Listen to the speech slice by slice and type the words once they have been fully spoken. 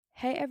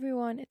Hey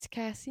everyone, it's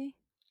Cassie,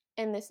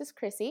 And this is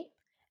Chrissy.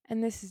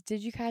 and this is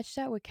Did You Catch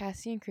That with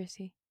Cassie and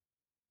Chrissy.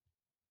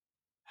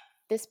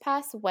 This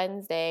past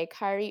Wednesday,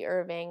 Kyrie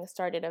Irving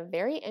started a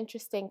very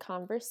interesting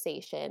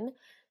conversation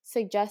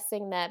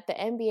suggesting that the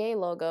NBA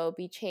logo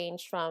be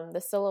changed from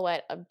the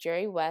silhouette of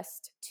Jerry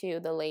West to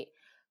the late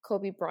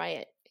Kobe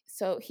Bryant.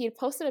 So he had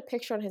posted a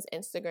picture on his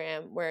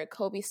Instagram where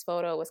Kobe's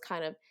photo was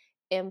kind of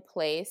in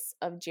place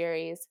of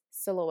Jerry's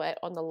silhouette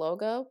on the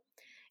logo.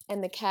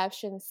 And the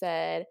caption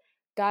said,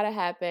 "Gotta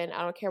happen.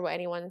 I don't care what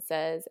anyone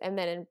says." And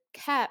then in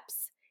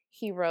caps,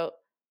 he wrote,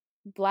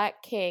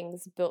 "Black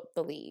Kings built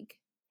the league."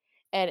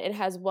 And it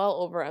has well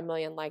over 1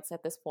 million likes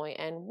at this point,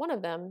 and one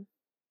of them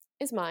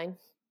is mine.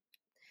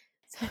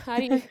 So how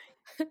do you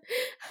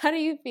how do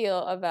you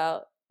feel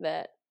about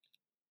that?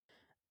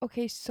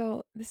 Okay,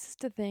 so this is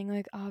the thing.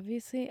 Like,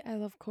 obviously, I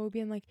love Kobe,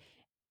 and like,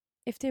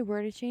 if they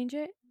were to change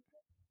it,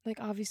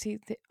 like, obviously,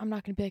 I'm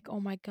not gonna be like, oh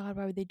my god,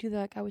 why would they do that?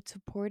 Like, I would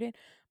support it,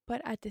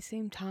 but at the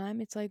same time,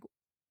 it's like,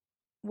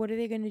 what are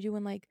they gonna do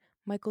when like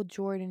Michael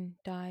Jordan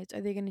dies?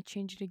 Are they gonna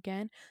change it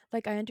again?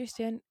 Like, I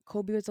understand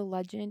Kobe was a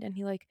legend, and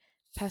he like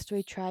passed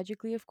away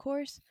tragically, of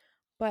course,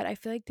 but I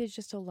feel like there's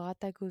just a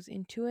lot that goes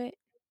into it.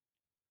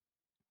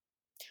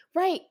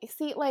 Right.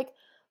 See, like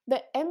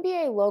the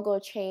NBA logo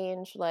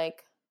change,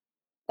 like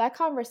that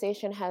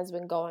conversation has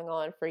been going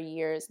on for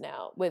years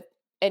now with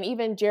and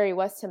even Jerry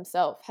West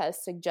himself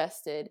has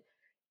suggested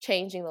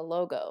changing the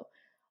logo.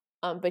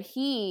 But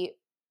he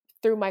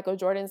threw Michael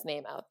Jordan's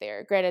name out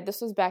there. Granted,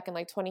 this was back in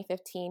like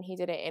 2015. He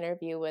did an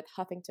interview with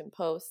Huffington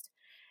Post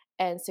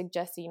and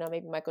suggested,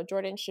 maybe Michael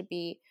Jordan should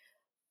be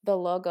the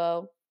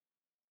logo.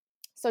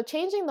 So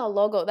changing the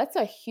logo, that's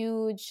a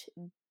huge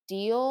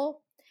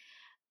deal.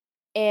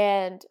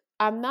 And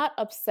I'm not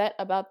upset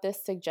about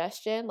this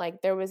suggestion.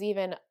 Like there was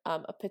even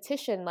a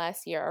petition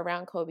last year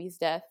around Kobe's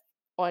death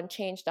on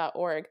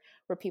change.org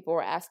where people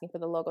were asking for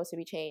the logo to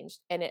be changed.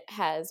 And it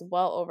has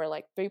well over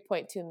like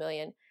 3.2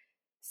 million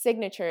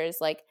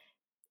signatures. Like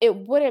it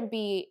wouldn't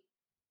be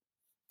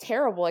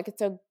terrible. Like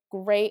it's a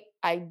great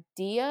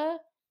idea.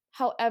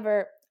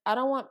 However, I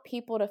don't want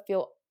people to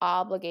feel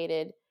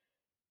obligated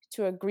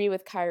to agree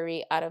with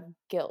Kyrie out of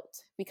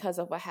guilt because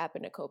of what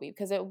happened to Kobe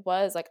because it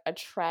was like a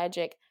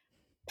tragic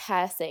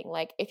passing.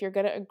 Like if you're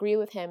going to agree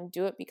with him,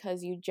 do it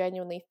because you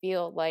genuinely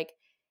feel like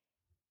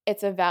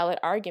it's a valid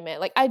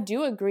argument. Like I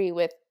do agree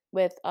with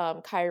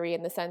Kyrie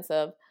in the sense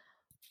of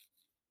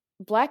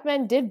black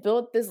men did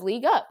build this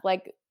league up.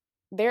 Like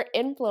their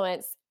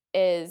influence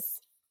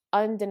is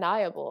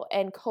undeniable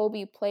and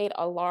Kobe played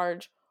a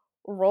large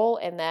role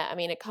in that. I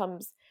mean,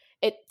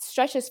 it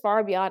stretches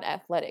far beyond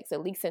athletics. It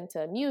leaks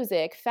into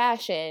music,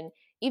 fashion,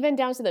 even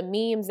down to the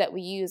memes that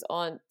we use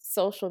on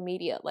social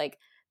media. Like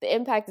the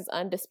impact is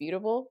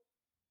undisputable.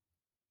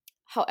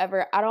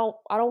 However, I don't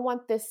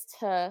want this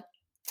to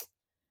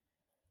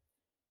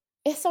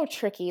it's so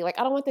tricky. Like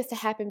I don't want this to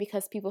happen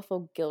because people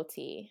feel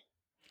guilty.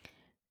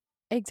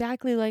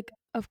 Exactly. Like,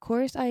 of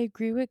course, I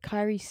agree with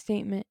Kyrie's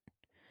statement,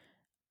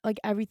 like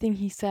everything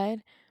he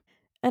said.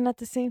 And at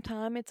the same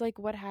time, it's like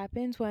what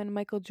happens when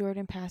Michael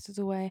Jordan passes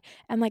away.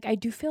 And like, I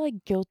do feel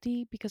like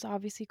guilty because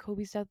obviously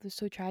Kobe's death was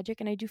so tragic.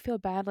 And I do feel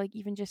bad, like,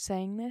 even just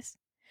saying this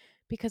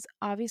because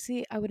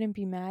obviously I wouldn't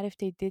be mad if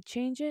they did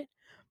change it.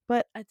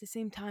 But at the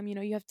same time,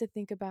 you have to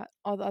think about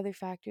all the other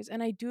factors.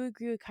 And I do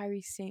agree with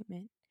Kyrie's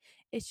statement.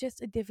 It's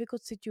just a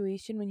difficult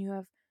situation when you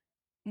have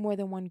more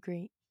than one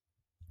great.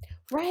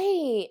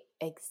 Right.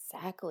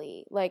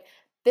 Exactly. Like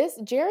this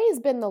Jerry has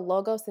been the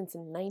logo since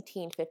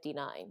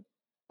 1959.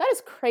 That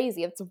is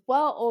crazy. It's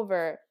well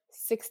over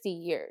 60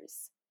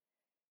 years.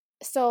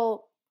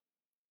 So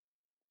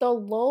the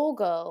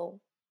logo,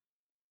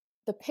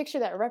 the picture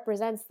that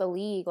represents the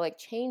league, like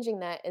changing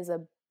that is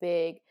a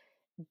big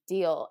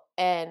deal.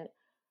 And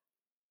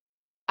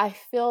I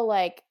feel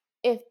like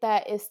if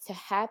that is to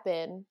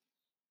happen,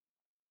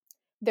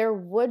 there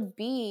would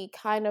be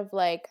kind of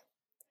like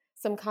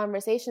some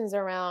conversations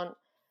around,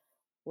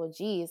 well,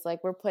 geez,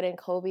 like we're putting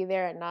Kobe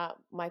there and not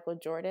Michael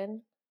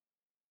Jordan.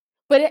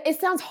 But it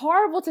sounds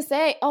horrible to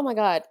say. Oh my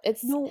God.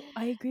 No,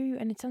 I agree with you,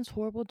 and it sounds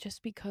horrible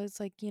just because,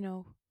 like,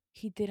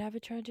 he did have a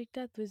tragic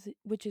death,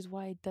 which is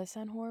why it does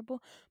sound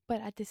horrible.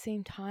 But at the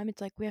same time,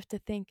 it's like we have to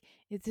think: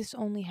 is this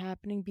only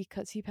happening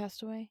because he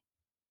passed away?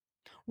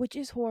 Which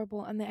is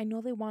horrible, and I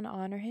know they want to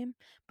honor him,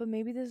 but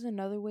maybe there's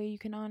another way you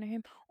can honor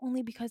him.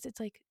 Only because it's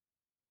like,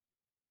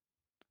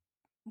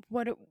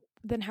 what?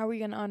 Then how are we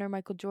gonna honor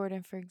Michael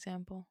Jordan, for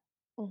example?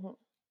 Mhm.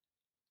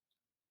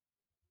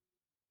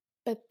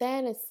 But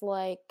then it's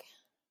like,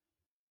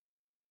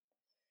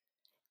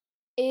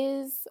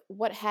 is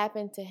what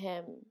happened to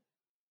him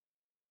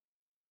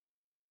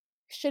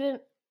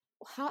shouldn't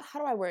how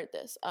do I word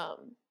this?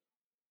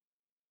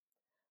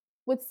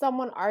 Would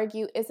someone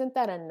argue, isn't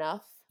that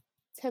enough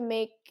to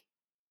make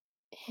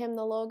him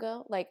the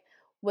logo? Like,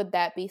 would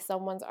that be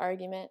someone's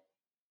argument?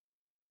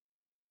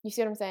 You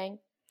see what I'm saying?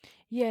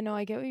 Yeah, no,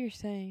 I get what you're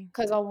saying.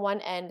 Because on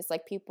one end, it's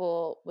like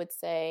people would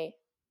say,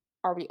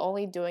 are we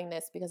only doing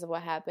this because of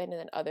what happened? And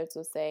then others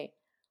would say,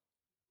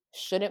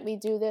 shouldn't we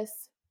do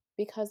this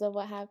because of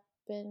what happened?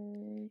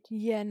 happened.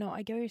 Yeah, no,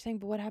 I get what you're saying,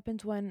 but what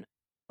happens when,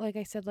 like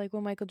I said, like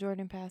when Michael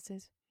Jordan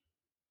passes?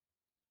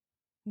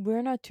 We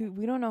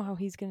don't know how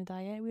he's gonna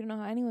die yet. We don't know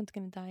how anyone's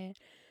gonna die yet.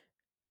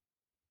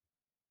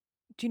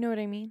 Do you know what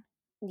I mean?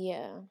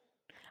 Yeah.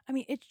 I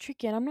mean, it's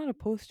tricky and I'm not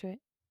opposed to it.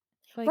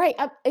 Like, Right,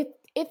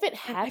 if it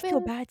and I feel happens.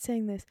 bad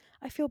saying this.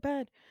 I feel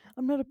bad.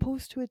 I'm not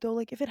opposed to it though.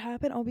 Like, if it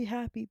happened, I'll be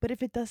happy. But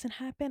if it doesn't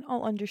happen,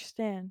 I'll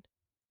understand.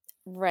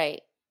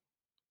 Right.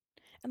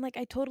 And like,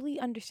 I totally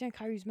understand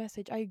Kyrie's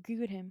message. I agree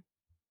with him.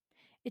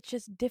 It's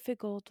just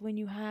difficult when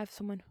you have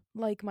someone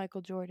like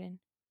Michael Jordan,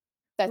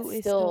 who That's is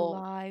still still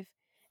alive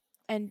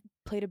and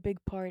played a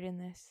big part in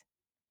this.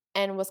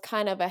 and was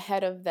kind of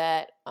ahead of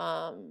that,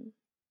 kind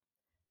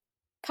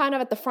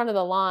of at the front of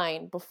the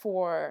line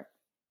before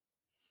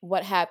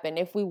what happened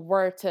if we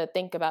were to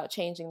think about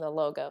changing the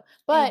logo.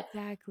 But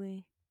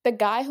Exactly. the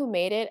guy who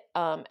made it,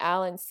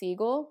 Alan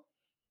Siegel,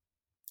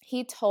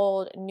 he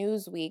told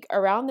Newsweek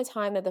around the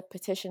time that the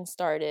petition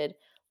started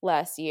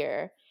last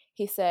year,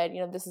 he said,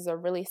 this is a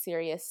really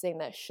serious thing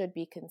that should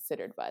be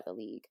considered by the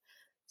league.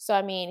 So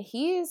I mean,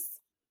 he's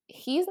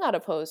not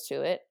opposed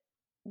to it.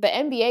 The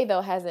NBA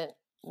though hasn't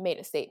made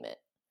a statement.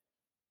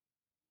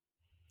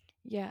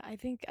 Yeah,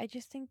 I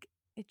just think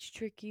it's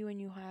tricky when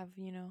you have,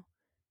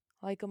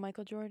 like a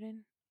Michael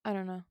Jordan. I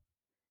don't know.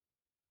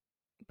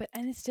 But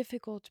and it's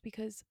difficult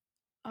because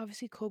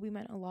obviously Kobe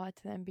meant a lot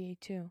to the NBA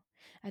too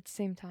at the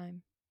same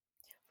time.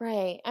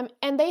 Right.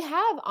 And they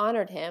have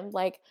honored him.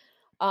 Like,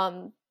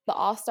 the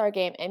All Star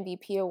Game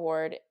MVP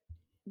award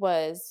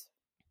was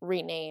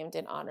renamed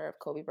in honor of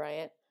Kobe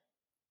Bryant.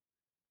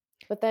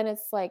 But then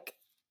it's like,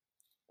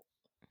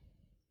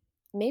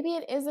 maybe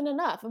it isn't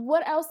enough.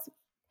 What else?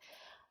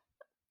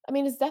 I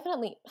mean, it's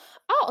definitely,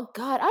 oh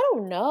God, I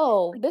don't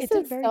know. Like This it's a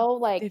is very so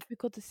like,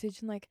 difficult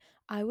decision. Like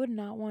I would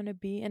not want to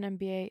be an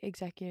NBA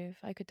executive.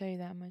 I could tell you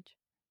that much.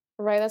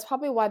 right. That's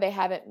probably why they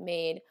haven't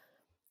made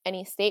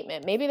any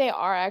statement. Maybe they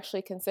are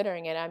actually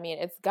considering it. I mean,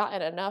 it's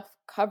gotten enough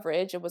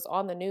coverage. It was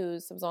on the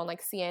news, it was on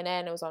like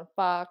CNN, it was on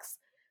Fox.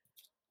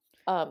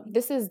 Y-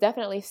 This is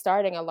definitely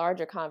starting a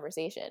larger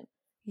conversation.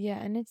 Yeah,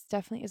 and it's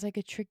like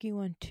a tricky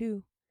one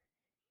too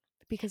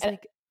because And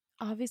like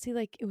obviously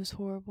like it was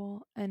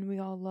horrible and we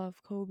all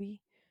love Kobe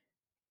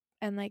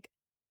and like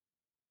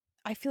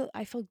I felt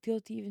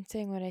guilty even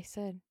saying what I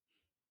said.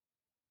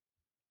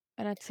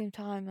 And at the same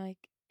time,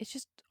 like, it's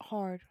just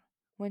hard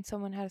when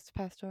someone has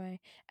passed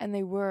away and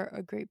they were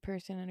a great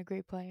person and a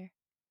great player.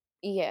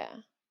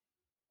 yeah.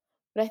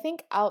 But I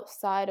think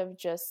outside of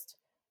just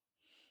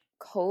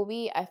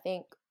Kobe, I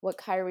think what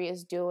Kyrie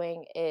is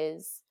doing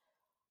is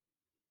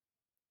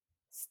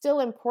still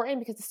important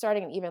because it's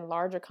starting an even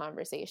larger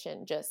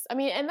conversation. Just, I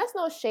mean, and that's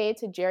no shade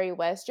to Jerry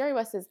West. Jerry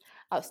West is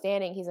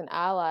outstanding. He's an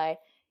ally.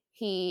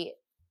 He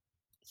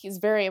he's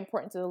very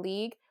important to the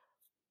league.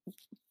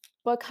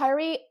 But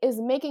Kyrie is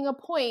making a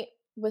point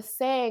with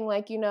saying,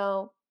 like,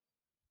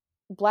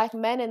 black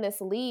men in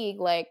this league,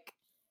 like,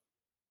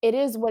 it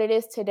is what it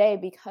is today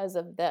because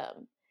of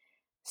them.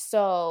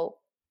 So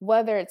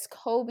whether it's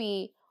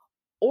Kobe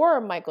or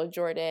Michael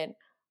Jordan,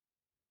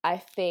 I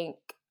think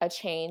a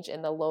change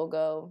in the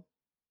logo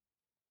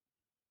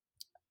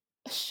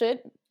should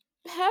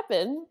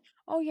happen.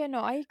 Oh, yeah, no,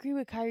 I agree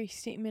with Kyrie's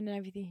statement and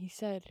everything he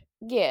said.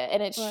 Yeah,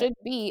 and it But should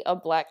be a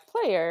black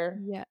player.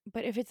 yeah,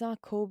 but if it's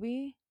not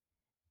Kobe,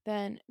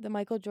 then the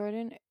Michael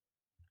Jordan,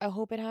 I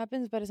hope it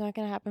happens, but it's not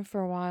going to happen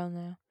for a while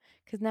now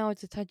because now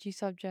it's a touchy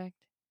subject.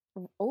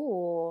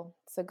 Oh,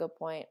 that's a good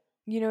point.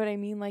 You know what I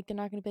mean? Like, they're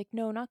not going to be like,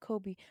 no, not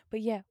Kobe.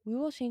 But yeah, we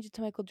will change it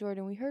to Michael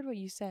Jordan. We heard what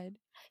you said.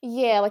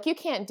 Yeah, like you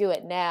can't do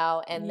it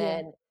now and Yeah,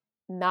 then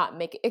not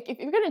make it. If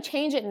you're gonna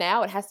change it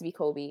now, it has to be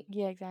Kobe,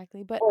 yeah,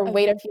 exactly. But or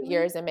wait a few eventually,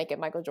 years and make it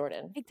Michael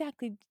Jordan.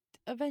 exactly.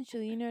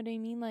 Eventually, you know what I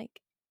mean?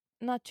 Like,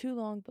 not too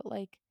long, but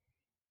like,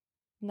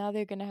 now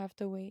they're gonna have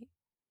to wait.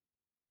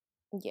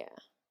 Yeah,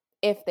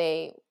 if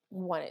they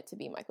want it to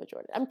be Michael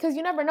Jordan, because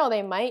you never know,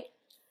 they might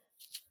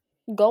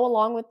go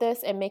along with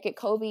this and make it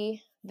Kobe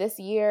this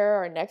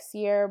year or next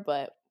year,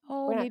 but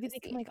Oh, we're gonna have maybe to they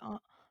can see. like,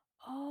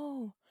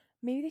 oh,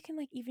 maybe they can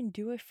like even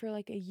do it for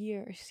like a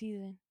year or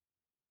season.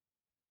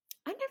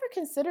 I never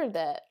considered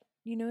that.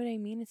 You know what I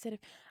mean? Instead of,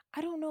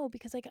 I don't know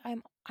because like I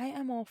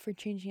am all for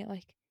changing it.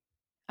 Like,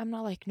 I'm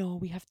not like no,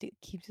 we have to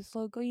keep this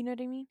logo. You know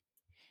what I mean?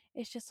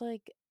 It's just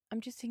like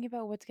I'm just thinking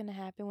about what's gonna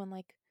happen when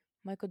like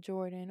Michael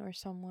Jordan or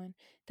someone.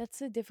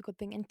 That's a difficult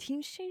thing. And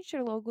teams change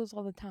their logos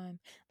all the time.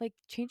 Like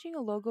changing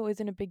a logo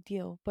isn't a big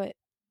deal, but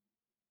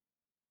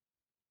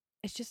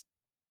it's just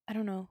I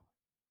don't know.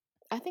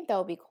 I think that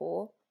would be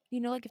cool.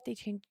 Like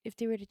if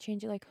they were to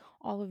change it like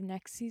all of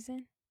next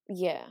season,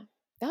 Yeah,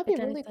 that would but be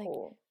then really it's like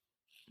cool.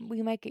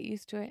 we might get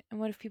used to it. And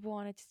what if people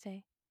wanted to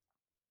stay?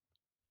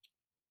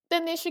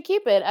 Then they should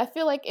keep it. I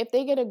feel like if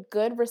they get a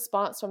good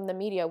response from the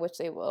media, which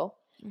they will,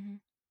 Hmm.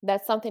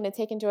 that's something to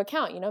take into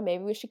account.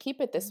 Maybe we should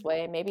keep it this Hmm.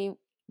 way. Maybe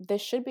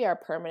this should be our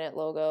permanent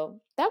logo.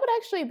 That would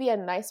actually be a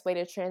nice way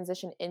to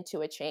transition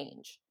into a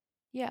change.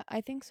 Yeah,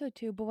 I think so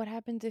too. But what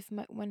happens if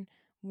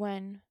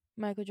when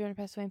Michael Jordan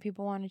passed away and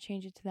people want to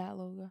change it to that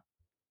logo?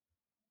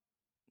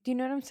 Do you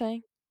know what I'm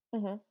saying?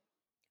 Hmm.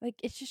 Like,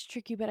 it's just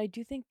tricky, but I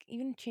do think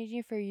even changing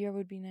it for a year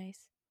would be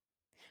nice.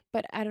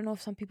 But I don't know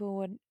if some people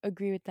would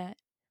agree with that.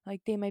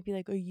 Like, they might be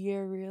like, "A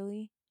year,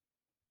 really?"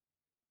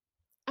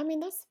 I mean,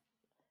 that's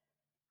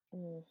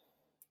mm.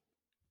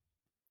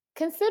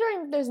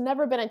 Considering there's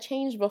never been a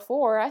change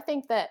before, I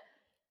think that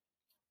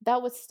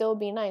that would still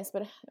be nice,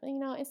 but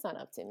it's not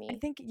up to I me.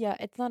 think yeah,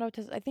 it's not up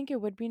to I think it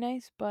would be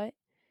nice, but,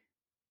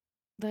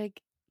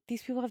 like,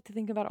 these people have to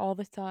think about all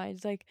the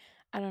sides, like,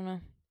 I don't know.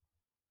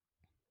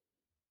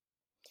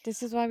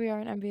 This is why we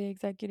aren't NBA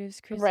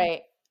executives, Chrissy.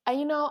 Right.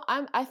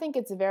 I think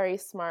it's very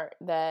smart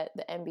that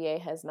the NBA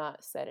has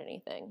not said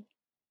anything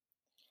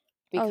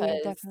Oh, yeah,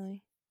 because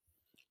definitely.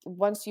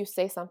 once you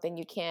say something,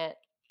 you can't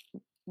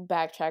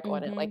backtrack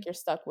on it. Like Mhm. you're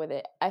stuck with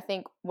it. I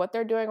think what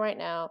they're doing right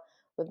now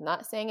with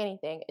not saying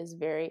anything is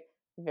very,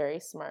 very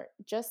smart.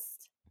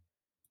 Just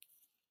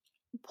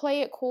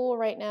play it cool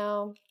right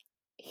now,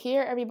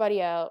 hear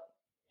everybody out,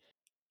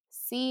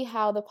 see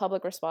how the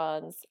public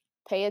responds,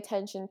 pay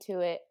attention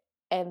to it,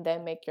 and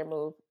then make your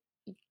move.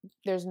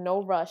 There's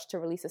no rush to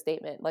release a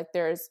statement. Like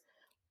there's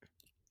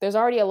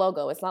already a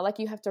logo. It's not like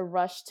you have to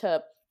rush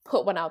to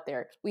put one out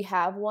there. We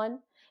have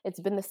one. It's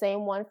been the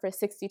same one for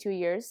 62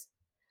 years.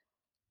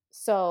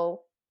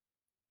 So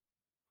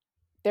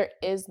there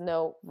is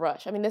no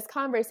rush. I mean, this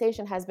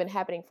conversation has been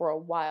happening for a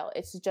while.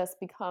 It's just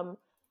become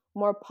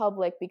more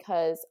public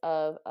because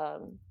of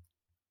Kyrie's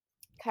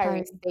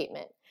Kyrie.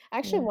 statement. I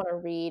actually Yeah. want to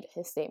read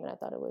his statement. I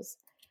thought it was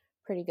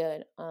pretty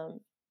good.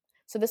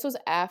 So this was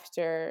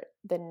after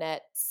the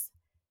Nets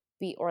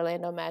beat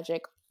Orlando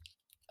Magic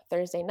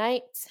Thursday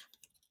night.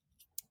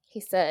 He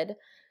said,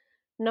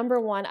 "Number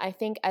one, I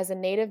think as a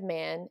Native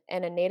man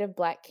and a Native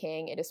Black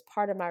king, it is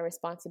part of my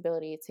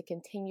responsibility to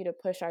continue to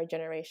push our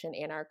generation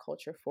and our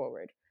culture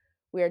forward.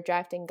 We are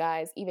drafting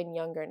guys even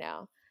younger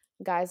now,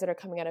 guys that are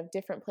coming out of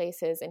different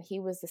places, and he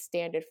was the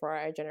standard for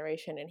our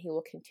generation, and he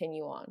will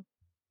continue on.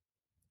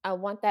 I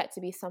want that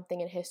to be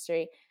something in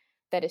history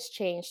that is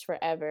changed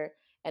forever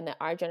and that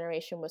our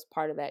generation was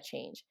part of that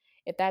change.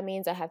 If that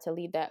means I have to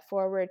lead that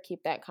forward,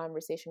 keep that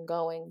conversation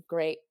going,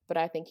 great, but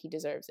I think he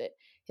deserves it.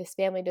 His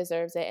family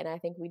deserves it, and I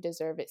think we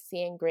deserve it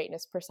seeing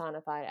greatness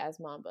personified as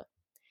Mamba.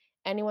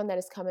 Anyone that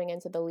is coming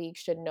into the league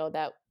should know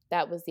that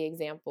that was the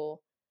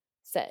example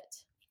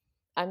set.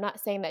 I'm not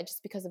saying that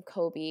just because of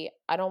Kobe.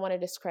 I don't want to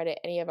discredit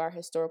any of our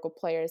historical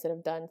players that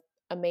have done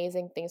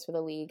amazing things for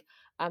the league.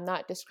 I'm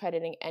not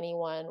discrediting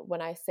anyone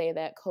when I say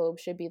that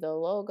Kobe should be the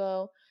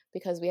logo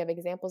because we have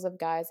examples of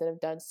guys that have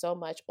done so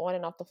much on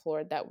and off the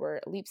floor that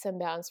were leaps and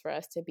bounds for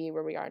us to be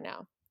where we are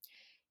now.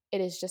 It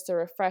is just a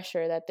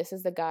refresher that this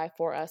is the guy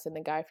for us and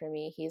the guy for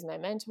me. He's my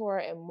mentor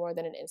and more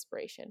than an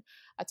inspiration.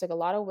 I took a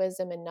lot of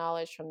wisdom and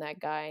knowledge from that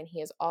guy, and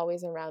he is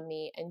always around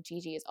me, and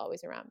Gigi is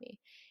always around me.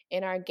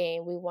 In our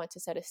game, we want to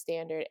set a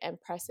standard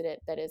and precedent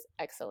that is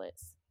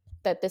excellence.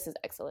 That this is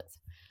excellence.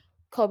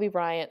 Kobe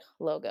Bryant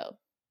logo.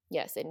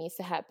 Yes, it needs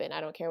to happen. I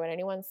don't care what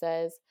anyone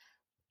says.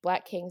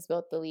 Black Kings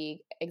built the league,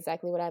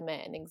 exactly what I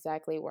meant and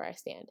exactly where I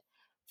stand.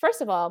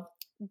 First of all,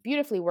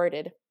 beautifully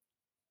worded.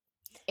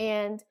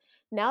 And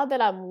now that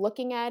I'm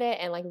looking at it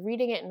and like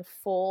reading it in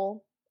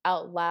full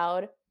out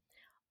loud,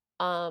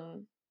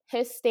 um,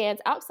 his stance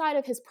outside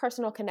of his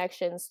personal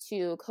connections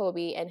to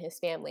Kobe and his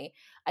family,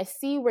 I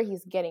see where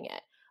he's getting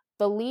at.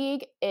 The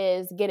league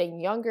is getting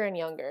younger and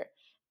younger.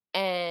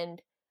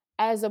 And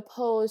as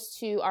opposed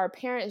to our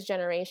parents'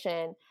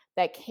 generation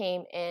that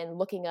came in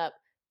looking up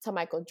to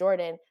Michael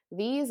Jordan,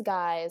 these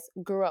guys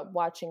grew up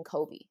watching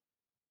Kobe.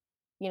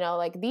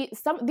 Like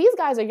these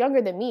guys are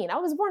younger than me, and I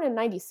was born in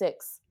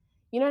 '96.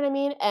 You know what I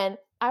mean? And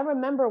I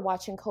remember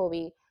watching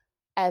Kobe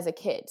as a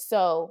kid.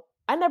 So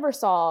I never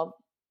saw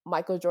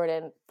Michael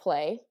Jordan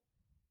play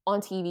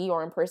on TV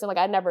or in person. Like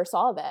I never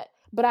saw that,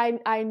 but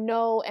I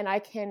know and I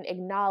can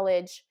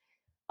acknowledge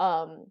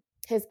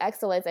his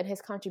excellence and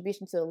his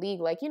contribution to the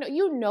league. Like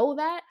you know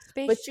that,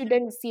 but Space you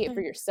didn't see it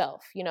for Jam.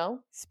 yourself.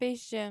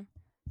 Space Jam.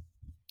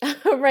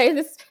 Right?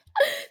 This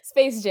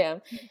Space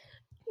Jam.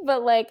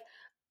 But like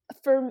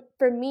for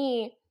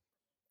me,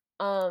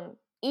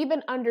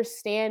 even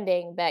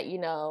understanding that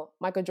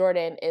Michael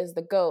Jordan is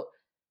the GOAT,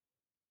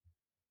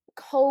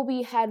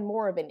 Kobe had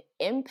more of an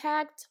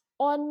impact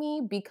on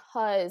me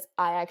because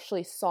I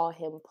actually saw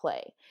him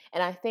play.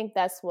 And I think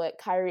that's what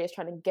Kyrie is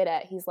trying to get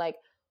at. He's like,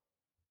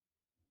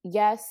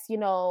 yes,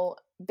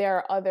 there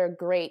are other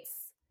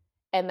greats,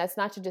 and that's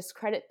not to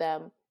discredit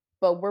them,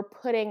 but we're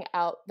putting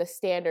out the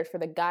standard for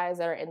the guys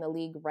that are in the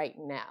league right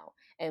now.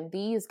 And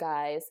these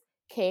guys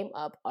came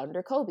up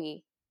under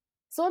Kobe.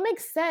 So it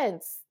makes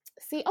sense.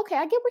 See, okay,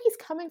 I get where he's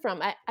coming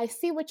from. I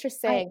see what you're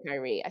I saying,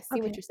 Kyrie. I see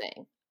what okay. you're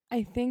saying.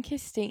 I think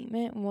his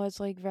statement was,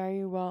 like,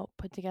 very well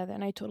put together,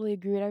 and I totally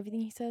agree with everything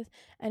he says,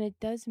 and it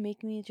does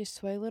make me just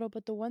sway a little,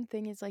 but the one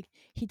thing is, like,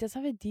 he does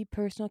have a deep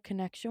personal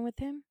connection with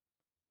him.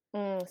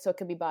 So it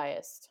could be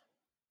biased.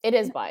 It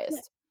is N Yeah.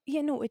 biased.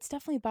 Yeah, no, it's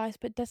definitely biased,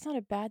 but that's not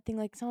a bad thing,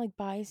 like, it's not, like,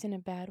 biased in a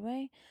bad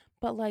way,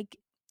 but, like,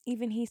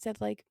 even he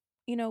said, like,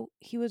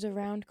 he was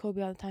around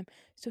Kobe all the time,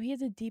 so he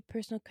has a deep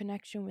personal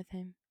connection with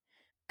him.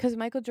 Because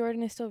Michael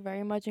Jordan is still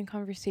very much in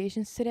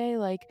conversations today,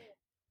 like,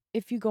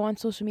 if you go on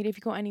social media, if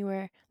you go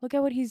anywhere, look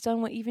at what he's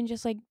done with even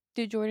just, like,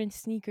 the Jordan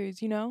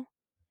sneakers, you know?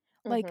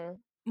 Like,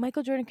 Mhm.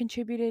 Michael Jordan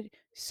contributed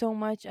so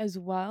much as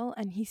well,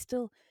 and he's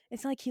still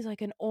it's not like he's,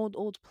 like, an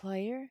old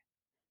player.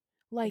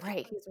 Like,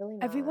 Right, he's really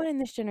everyone not. in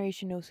this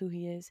generation knows who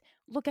he is.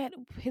 Look at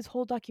his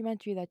whole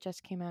documentary that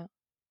just came out.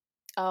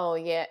 Oh,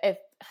 yeah, if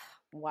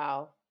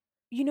wow.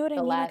 You know what I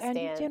The mean? Like, Last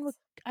Dance.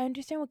 I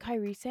understand what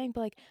Kyrie's saying,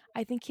 but, like,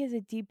 I think he has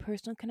a deep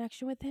personal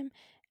connection with him,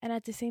 and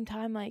at the same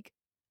time, like,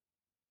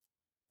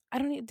 I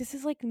don't e this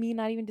is, like, me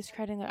not even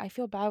discrediting it. I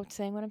feel bad with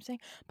saying what I'm saying,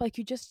 but, like,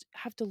 you just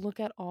have to look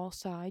at all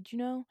sides, you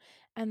know?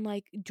 And,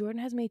 like,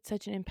 Jordan has made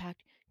such an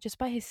impact just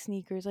by his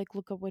sneakers, like,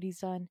 look at what he's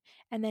done,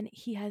 and then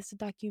he has the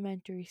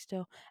documentary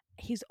still.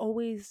 He's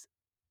always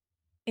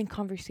in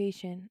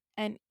conversation,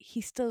 and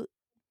he's still,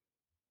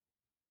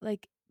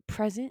 like,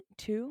 present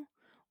too,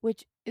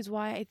 which is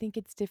why I think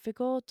it's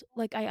difficult.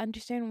 Like, I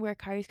understand where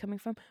Kyrie's coming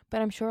from,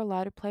 but I'm sure a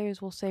lot of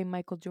players will say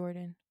Michael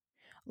Jordan.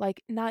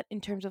 Like, not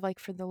in terms of, like,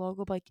 for the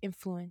logo, but, like,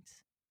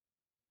 influence.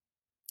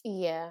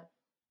 Yeah.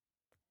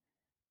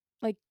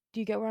 Like, do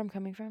you get where I'm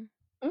coming from?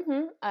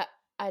 Mhm.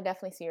 I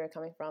definitely see where you're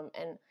coming from,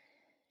 and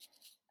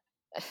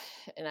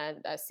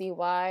I see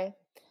why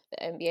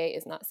the NBA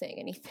is not saying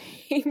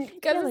anything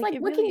because Yeah, it's like, like,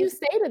 it what can really you is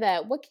say to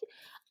that?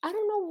 I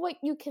don't know what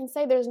you can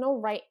say. There's no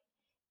right.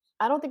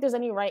 I don't think there's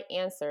any right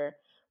answer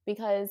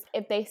because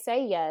if they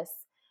say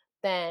yes,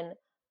 then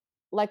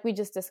like we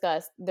just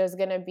discussed, there's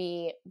gonna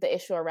be the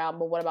issue around,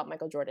 but what about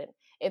Michael Jordan?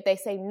 If they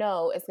say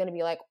no, it's gonna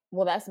be like,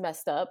 well, that's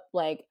messed up.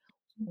 Like,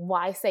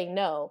 why say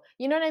no?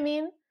 You know what I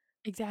mean?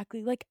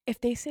 exactly. Like, if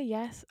they say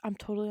yes, I'm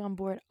totally on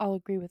board. I'll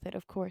agree with it,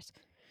 of course.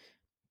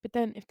 But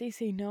then if they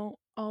say no,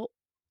 I'll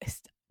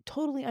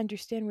totally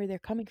understand where they're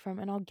coming from,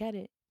 and I'll get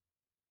it,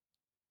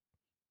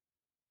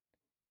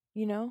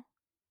 you know?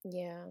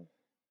 Yeah.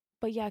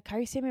 But yeah,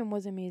 Kyrie Statement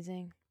was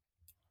amazing.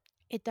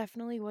 It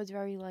definitely was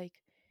very, like,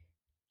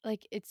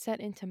 it's set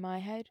into my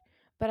head,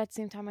 but at the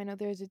same time, I know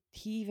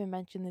he even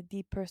mentioned the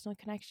deep personal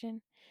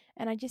connection,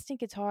 and I just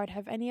think it's hard.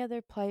 Have any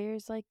other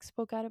players, like,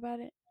 spoke out about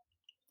it?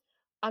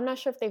 I'm not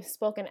sure if they've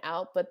spoken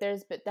out, but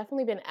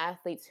definitely been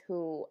athletes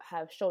who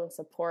have shown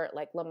support,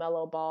 like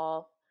LaMelo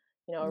Ball,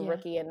 a Yeah.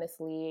 rookie in this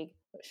league,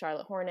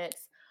 Charlotte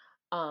Hornets,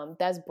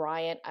 Des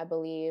Bryant, I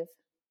believe.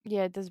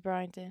 Yeah, Des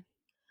Bryant did.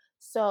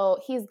 So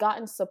he's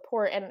gotten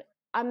support, and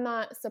I'm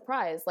not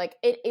surprised. Like,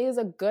 it is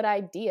a good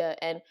idea.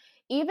 And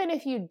even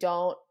if you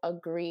don't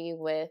agree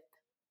with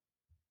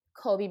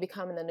Kobe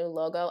becoming the new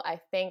logo, I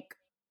think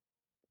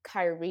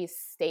Kyrie's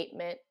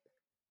statement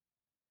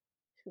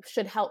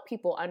should help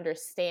people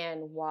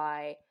understand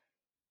why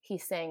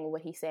he's saying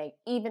what he's saying,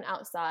 even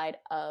outside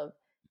of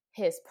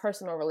his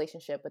personal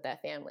relationship with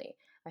that family.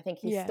 I think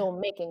he's Yeah. still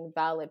making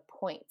valid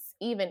points,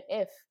 even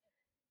if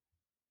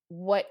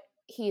what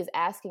he is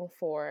asking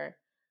for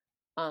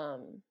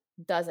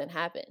doesn't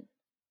happen.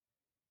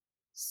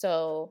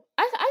 So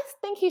I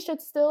think he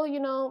should still,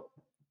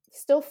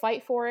 still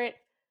fight for it.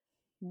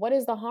 What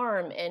is the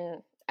harm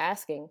in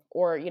asking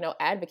or,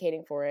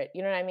 advocating for it?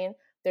 You know what I mean?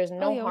 There's Oh,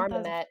 no yeah, harm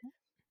in that. 1000%.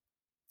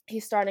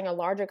 He's starting a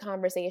larger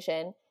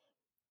conversation,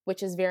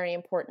 which is very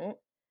important.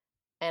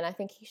 And I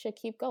think he should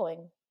keep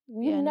going.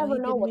 You Yeah, no, never he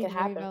know did what make could very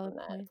happen valid from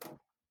that. points.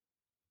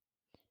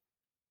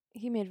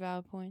 He made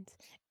valid points.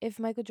 If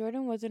Michael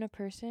Jordan wasn't a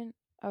person,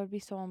 I would be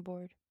so on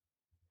board.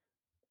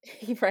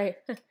 Right.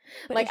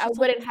 But Like, it's I just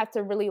like wouldn't have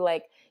to really,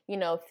 like,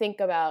 think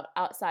about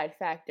outside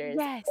factors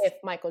yes. if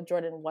Michael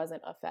Jordan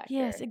wasn't a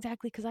Yes, factor.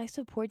 exactly. Because I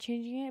support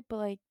changing it, but,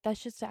 like,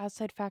 that's just the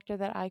outside factor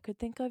that I could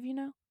think of, you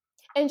know?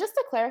 And just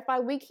to clarify,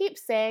 we keep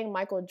saying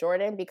Michael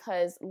Jordan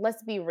because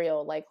let's be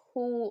real, like,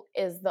 who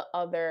is the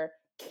other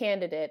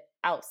candidate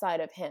outside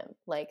of him?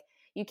 Like,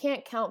 you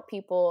can't count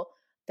people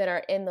that are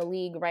in the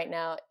league right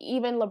now,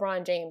 even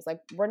LeBron James. Like,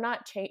 we're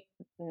not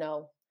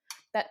no.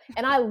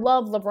 And I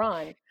love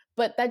LeBron,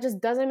 but that just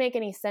doesn't make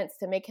any sense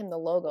to make him the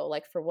logo.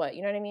 Like, for what?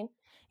 You know what I mean?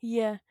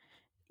 Yeah.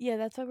 Yeah,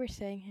 that's why we're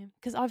saying him.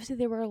 Because obviously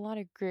there were a lot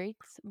of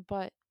greats,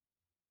 but,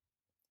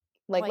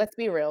 Like, like let's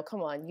be real.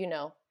 Come on.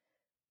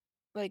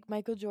 like,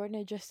 Michael Jordan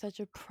is just such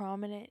a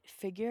prominent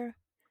figure,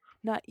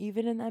 not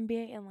even in the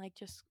NBA and, like,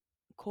 just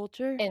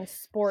culture, In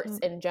sports so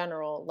in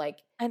general,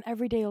 like, and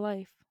everyday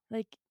life.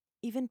 Like,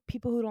 even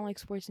people who don't like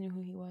sports knew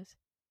who he was.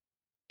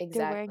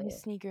 They're wearing his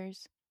exactly.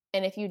 sneakers.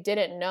 And if you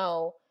didn't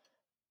know,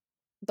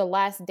 The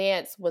Last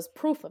Dance was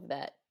proof of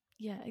that.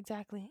 Yeah,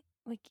 exactly.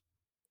 Like,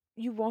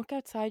 you walk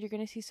outside, you're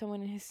gonna see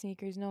someone in his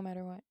sneakers no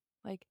matter what.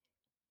 Like,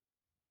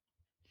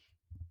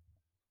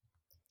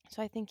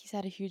 so I think he's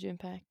had a huge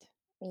impact.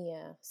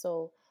 Yeah.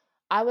 So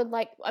I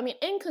mean,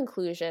 in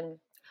conclusion,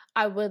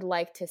 I would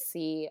like to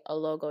see a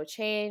logo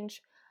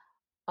change.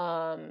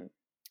 Um,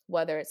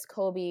 whether it's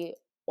Kobe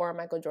or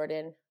Michael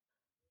Jordan,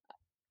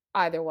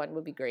 either one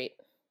would be great.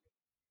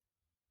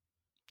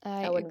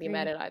 I I wouldn't be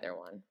mad agree. at either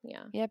one.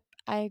 Yeah. Yep,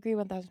 I agree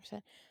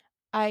 1000%.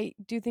 I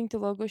do think the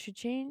logo should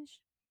change,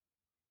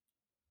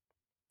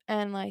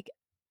 and, like,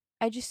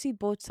 I just see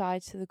both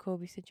sides to the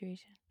Kobe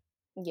situation,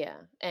 Yeah.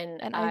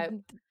 And and I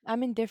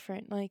I'm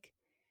indifferent. Like,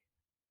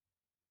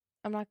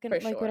 I'm not gonna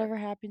For like, sure. whatever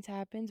happens,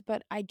 happens,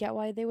 but I get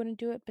why they wouldn't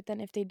do it, but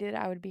then if they did,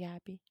 I would be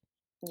happy.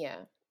 Yeah.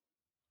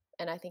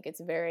 And I think it's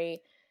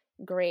very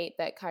great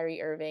that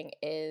Kyrie Irving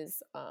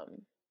is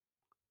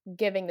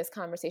giving this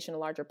conversation a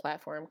larger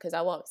platform, because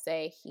I won't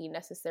say he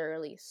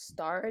necessarily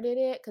started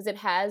it, because it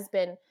has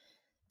been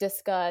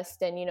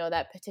discussed and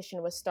that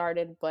petition was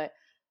started, but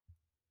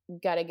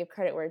got to give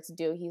credit where it's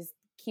due.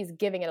 He's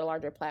giving it a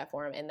larger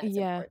platform, and that's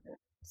Yeah, important.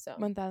 So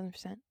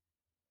 1000%.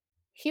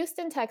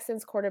 Houston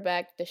Texans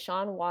quarterback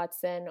Deshaun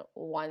Watson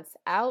wants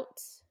out,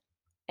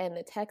 and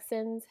the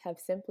Texans have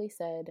simply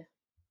said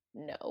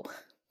no.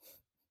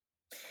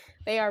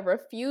 They are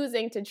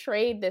refusing to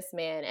trade this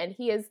man, and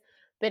he has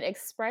been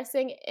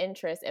expressing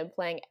interest in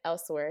playing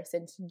elsewhere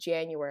since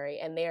January,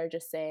 and they are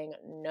just saying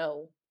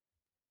no.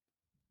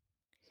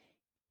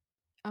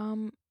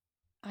 Um,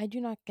 I do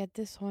not get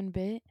this one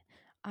bit.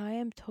 I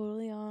am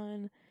totally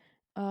on,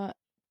 uh,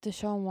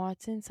 Deshaun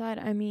Watson's side.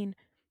 I mean,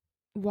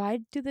 why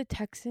do the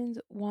Texans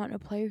want a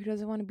player who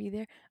doesn't wanna be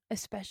there?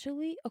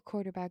 Especially a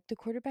quarterback. The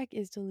quarterback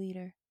is the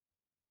leader,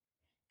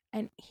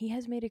 and he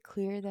has made it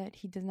clear that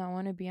he does not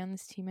wanna be on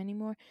this team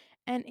anymore,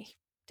 and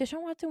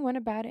Deshaun Watson went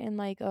about it in,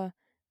 like, a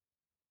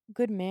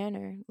good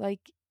manner.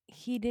 Like,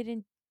 he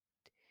didn't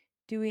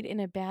do it in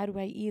a bad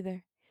way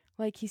either.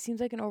 Like, he seems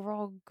like an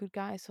overall good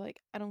guy, so,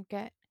 like, I don't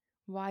get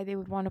why they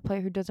would want a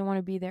player who doesn't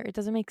wanna be there. It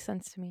doesn't make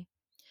sense to me.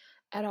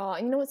 At all.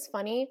 And you know what's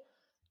funny?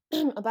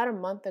 About a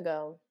month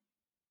ago,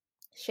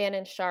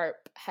 Shannon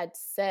Sharp had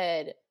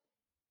said,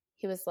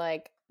 he was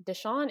like,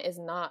 Deshaun is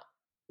not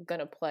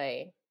gonna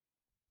play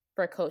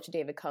for Coach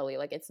David Culley.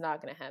 Like, it's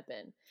not gonna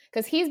happen.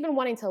 Because he's been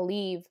wanting to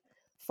leave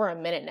for a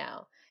minute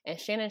now. And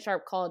Shannon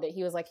Sharp called it.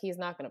 He was like, he's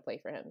not gonna play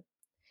for him.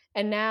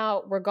 And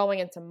now we're going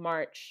into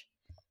March,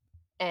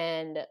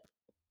 and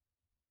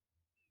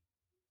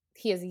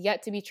he is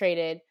yet to be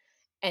traded.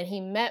 And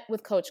he met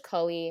with Coach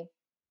Culley.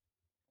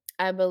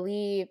 I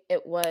believe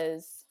it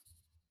was,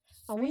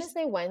 I want to Rec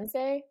say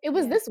Wednesday. It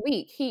was Yeah, this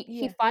week. He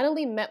yeah.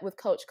 finally met with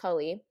Coach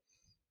Culley,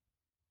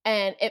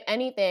 and if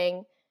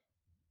anything,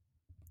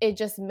 it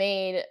just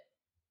made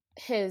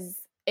his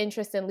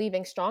interest in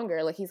leaving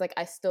stronger. Like, he's like,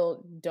 I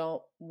still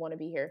don't want to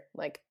be here.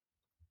 Like,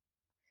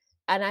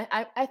 and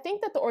I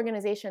think that the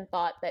organization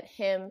thought that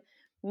him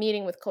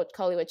meeting with Coach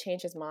Culley would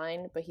change his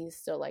mind, but he's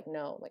still like,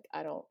 no, like,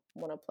 I don't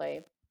want to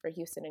play for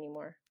Houston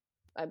anymore.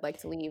 I'd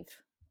like to leave.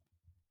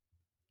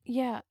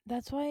 Yeah,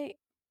 that's why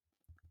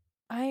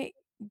I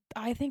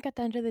I think at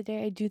the end of the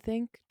day, I do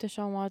think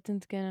Deshaun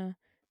Watson's gonna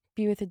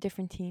be with a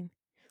different team.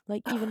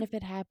 Like, even if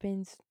it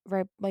happens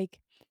right, like,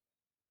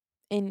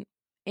 in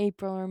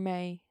April or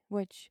May,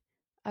 which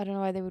I don't know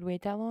why they would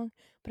wait that long,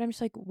 but I'm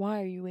just like,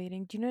 "Why are you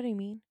waiting?" Do you know what I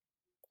mean?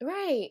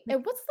 Right. Like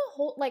And what's the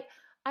whole, like,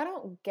 I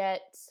don't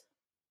get,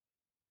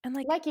 and,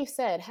 like like you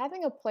said,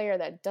 having a player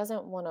that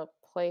doesn't want to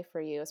play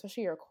for you,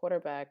 especially your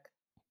quarterback,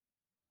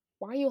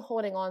 why are you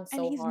holding on and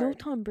so he's no hard?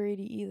 Tom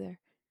Brady either.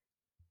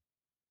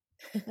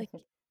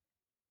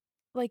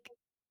 Like,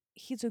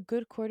 he's a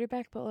good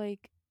quarterback, but,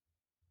 like,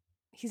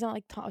 he's not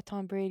like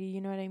Tom Brady, you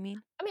know what I mean?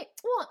 I mean,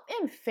 well,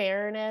 in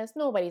fairness,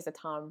 nobody's a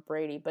Tom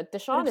Brady, but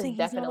But I'm Deshaun is saying he's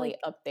not definitely like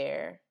up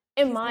there,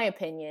 in he's my not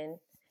opinion.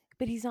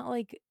 but he's not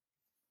like,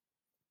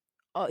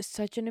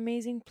 such an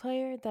amazing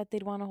player that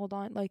they'd wanna hold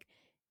on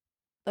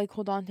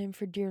to him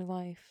for dear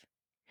life.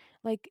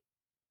 Like,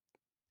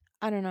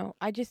 I don't know,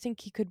 I just think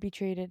he could be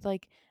traded.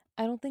 Like,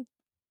 I don't think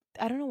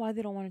I don't know why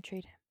they don't wanna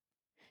trade him.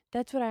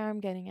 That's what I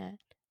am getting at.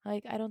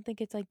 Like, I don't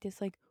think it's like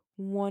this, like,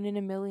 one in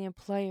a million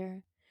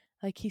player.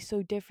 Like, he's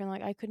so different.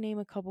 Like, I could name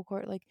a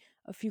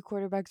few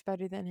quarterbacks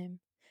better than him.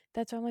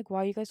 That's why I'm like,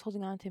 why are you guys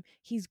holding on to him?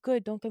 He's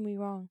good, don't get me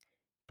wrong,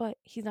 but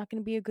he's not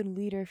gonna be a good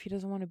leader if he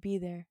doesn't wanna be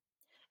there.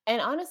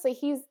 And honestly,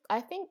 I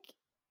think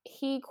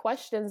he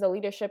questions the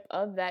leadership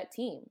of that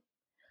team.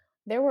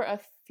 There were a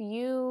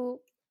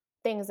few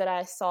things that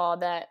I saw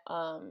that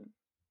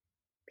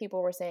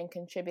people were saying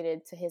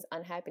contributed to his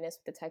unhappiness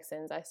with the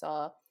Texans. I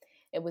saw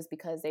it was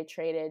because they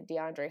traded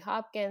DeAndre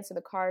Hopkins to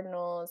the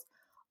Cardinals.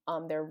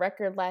 Their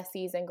record last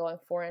season going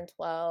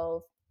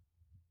 4-12.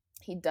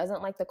 He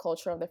doesn't like the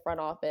culture of the front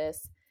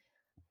office.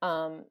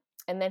 Um,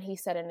 and then he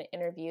said in an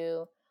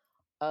interview,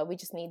 we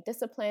just need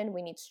discipline,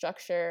 we need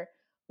structure,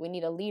 we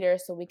need a leader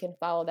so we can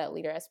follow that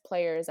leader as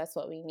players. That's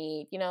what we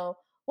need.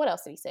 What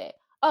else did he say?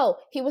 Oh,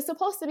 he was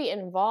supposed to be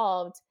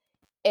involved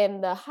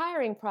in the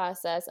hiring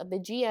process of the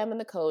GM and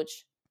the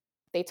coach.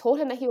 They told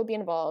him that he would be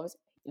involved,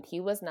 and he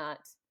was not.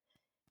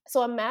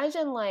 So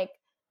imagine, like,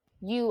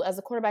 you as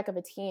a quarterback of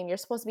a team, you're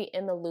supposed to be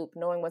in the loop,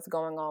 knowing what's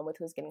going on with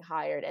who's getting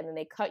hired, and then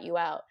they cut you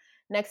out.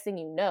 Next thing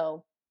you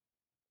know,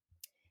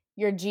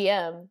 your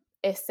GM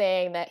is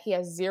saying that he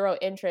has zero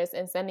interest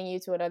in sending you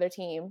to another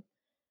team,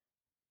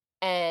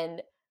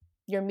 and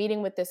you're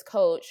meeting with this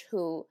coach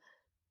who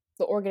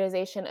the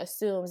organization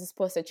assumes is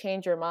supposed to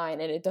change your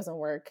mind, and it doesn't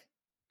work.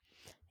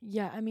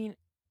 Yeah, I mean,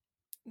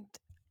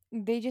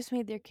 they just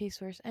made their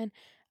case worse, and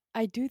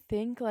I do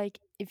think, like,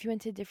 if you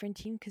went to a different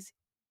team, because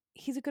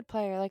he's a good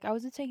player, like, I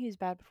wasn't saying he was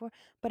bad before,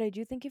 but I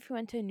do think if he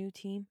went to a new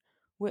team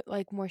with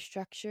like more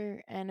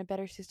structure and a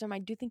better system, I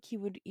do think he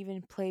would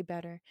even play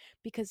better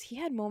because he's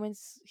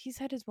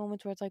had his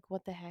moments where it's like,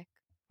 what the heck?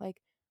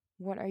 Like,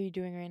 what are you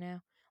doing right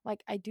now?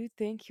 Like, I do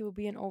think he will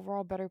be an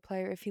overall better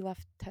player if he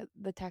left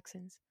the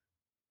Texans.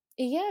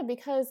 Yeah,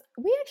 because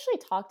we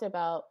actually talked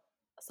about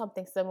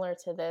something similar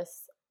to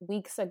this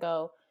weeks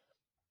ago.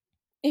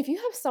 If you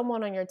have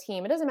someone on your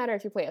team, it doesn't matter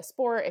if you play a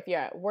sport, if you're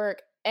at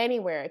work,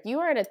 anywhere, if you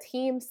are in a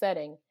team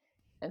setting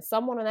and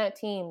someone on that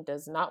team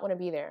does not want to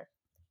be there,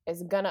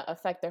 it's going to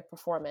affect their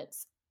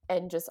performance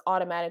and just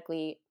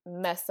automatically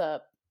mess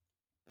up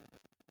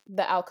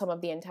the outcome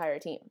of the entire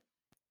team.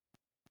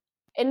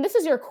 And this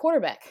is your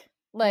quarterback.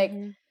 Like,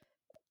 Mm-hmm.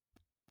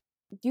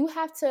 you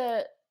have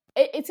to,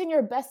 it's in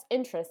your best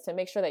interest to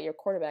make sure that your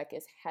quarterback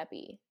is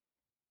happy.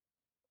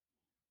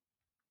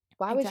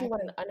 Why would you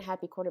want an Exactly.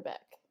 unhappy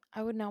quarterback?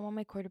 I would not want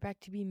my quarterback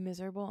to be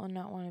miserable and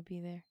not want to be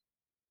there.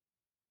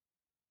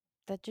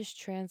 That just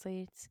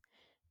translates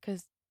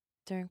because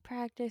during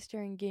practice,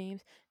 during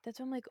games, that's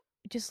when I'm like,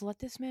 just let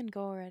this man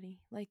go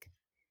already. Like,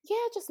 Yeah,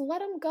 just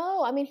let him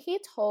go. I mean, he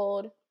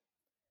told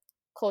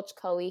Coach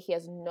Cully he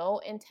has no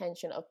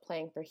intention of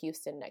playing for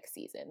Houston next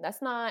season.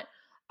 That's not,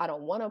 I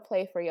don't want to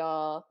play for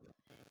y'all.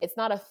 It's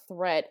not a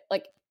threat.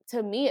 Like,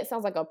 to me, it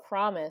sounds like a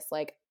promise.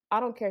 Like, I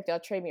don't care if y'all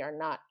trade me or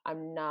not.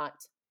 I'm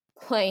not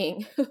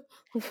playing yeah,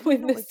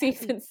 when no, the exactly.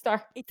 season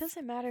starts. It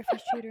doesn't matter if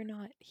he's traded or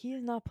not. He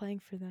is not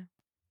playing for them.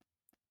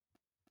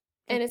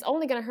 And it's Like,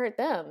 only going to hurt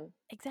them.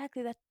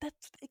 exactly.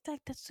 That's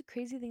the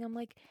crazy thing. I'm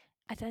like,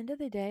 at the end of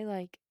the day,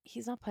 like,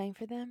 he's not playing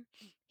for them.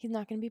 He's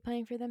not gonna be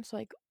playing for them. So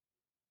like,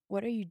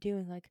 what are you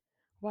doing? Like,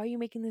 why are you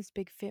making this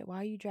big fit? Why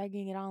are you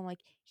dragging it on? Like,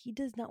 he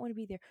does not want to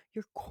be there.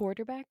 Your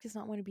quarterback does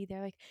not want to be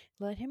there. Like,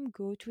 let him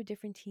go to a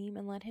different team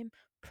and let him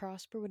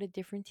prosper with a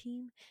different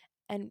team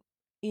and,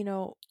 you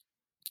know,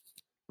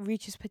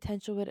 reach his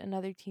potential with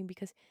another team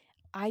because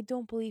I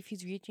don't believe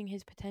he's reaching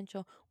his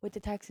potential with the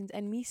Texans.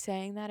 And me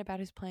saying that about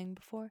his playing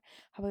before,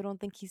 how I don't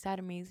think he's that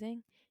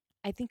amazing,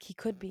 I think he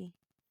could be.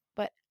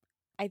 But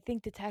I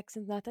think the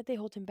Texans, not that they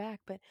hold him back,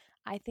 but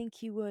I think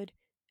he would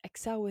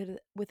excel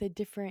with a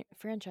different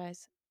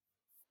franchise.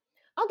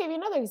 I'll give you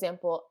another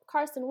example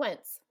Carson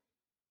Wentz.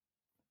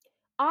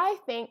 I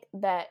think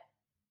that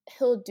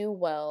he'll do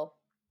well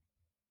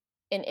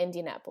in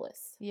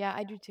Indianapolis. Yeah,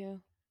 I do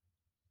too.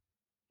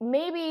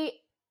 Maybe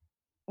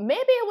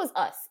it was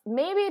us.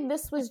 Maybe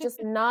this was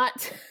just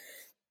not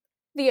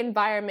the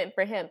environment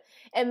for him.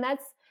 And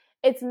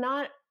it's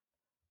not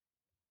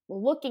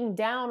looking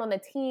down on the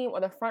team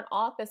or the front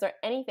office or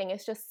anything.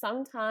 It's just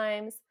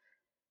sometimes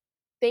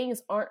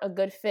things aren't a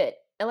good fit.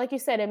 And like you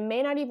said, it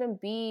may not even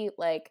be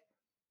like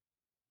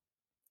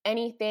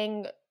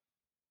anything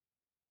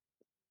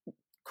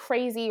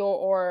crazy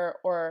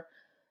or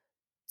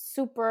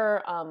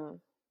super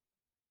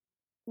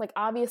like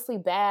obviously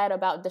bad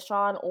about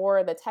Deshaun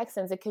or the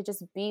Texans. It could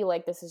just be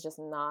like this is just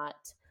not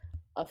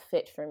a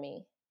fit for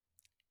me.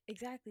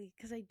 Exactly,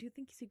 because I do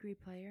think he's a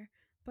great player,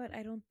 but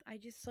I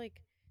just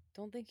like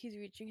don't think he's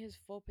reaching his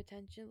full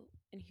potential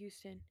in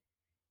Houston.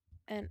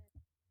 And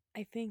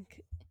I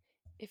think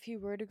if he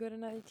were to go to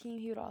another team,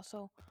 he would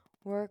also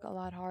work a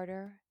lot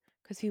harder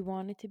because he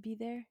wanted to be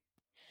there.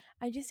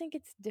 I just think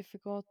it's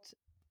difficult,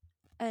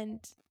 and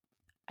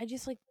I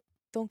just like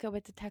don't get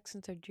what the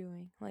Texans are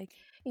doing. Like,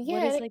 what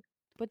Yeah, is like,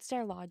 what's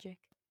their logic?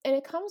 and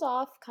it comes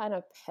off kind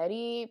of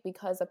petty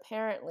because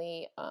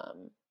apparently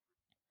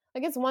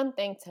like it's one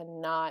thing to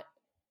not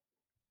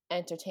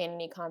entertain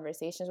any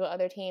conversations with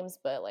other teams,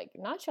 but like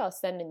not y'all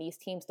sending these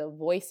teams to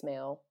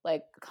voicemail.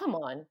 Like, come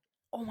on.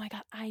 Oh my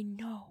god, I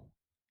know.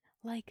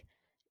 Like,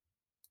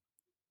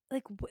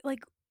 like,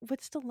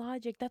 what's the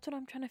logic? That's what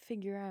I'm trying to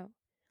figure out.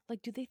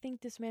 Like, do they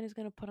think this man is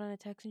gonna put on a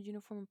Texans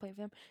uniform and play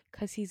for them?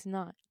 Cause he's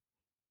not.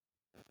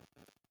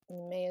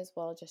 May as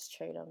well just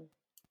trade him.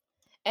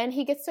 And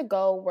he gets to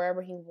go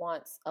wherever he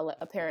wants,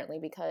 apparently,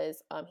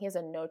 because he has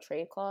a no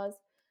trade clause.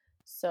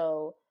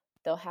 So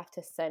they'll have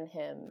to send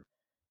him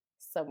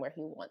somewhere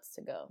he wants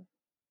to go.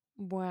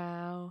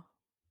 Wow,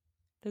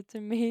 that's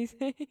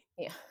amazing.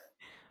 Yeah.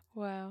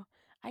 Wow,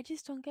 I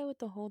just don't get what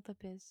the holdup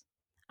is.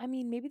 I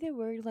mean, maybe they're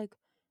worried. Like,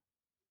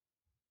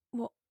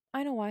 well,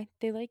 I know why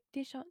they like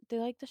Deshaun. They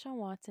like Deshaun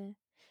Watson.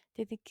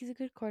 They think he's a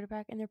good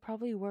quarterback, and they're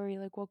probably worried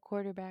like, what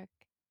quarterback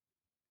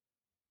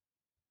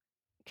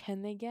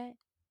can they get?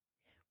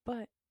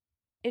 But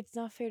it's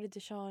not fair to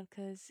Deshaun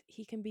because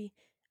he can be.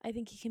 I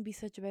think he can be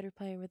such a better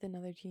player with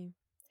another team.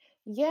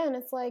 Yeah. And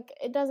it's like,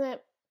 it doesn't,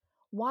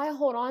 why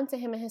hold on to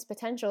him and his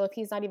potential if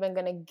he's not even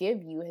going to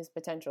give you his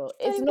potential?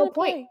 He's not It's even no gonna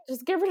point. play.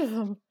 Just get rid of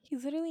him.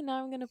 He's literally not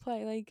even gonna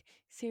play. Like,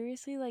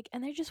 seriously, like,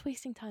 and they're just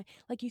wasting time.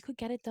 Like, you could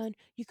get it done.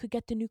 You could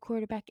get the new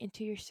quarterback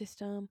into your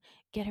system,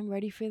 get him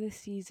ready for the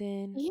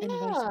season, and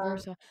vice Yeah.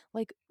 versa.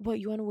 Like, what,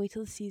 you want to wait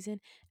till the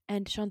season?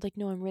 And Deshaun's like,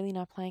 no, I'm really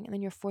not playing. And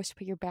then you're forced to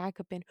put your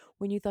backup in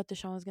when you thought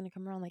Deshaun was gonna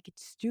come around. Like,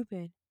 it's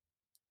stupid.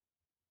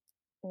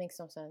 It makes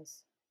no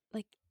sense.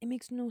 Like, it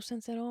makes no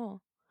sense at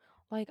all.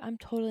 Like, I'm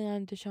totally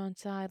on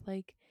Deshaun's side.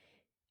 Like,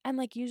 and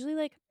like usually,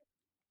 like,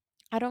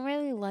 I don't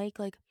really like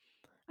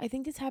I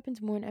think this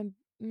happens more in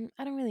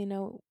I don't really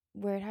know.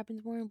 where it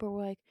happens more, but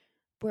we're like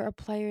where a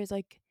player is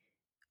like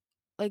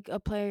a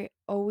player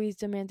always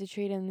demands a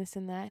trade and this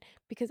and that,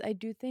 because I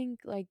do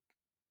think like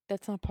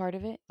that's not part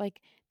of it. Like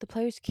the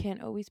players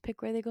can't always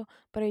pick where they go,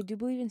 but I do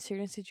believe in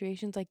certain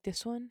situations like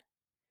this one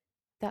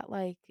that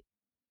like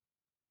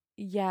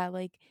yeah,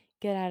 like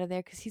get out of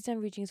there because he's not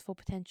reaching his full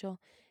potential.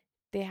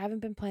 They haven't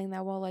been playing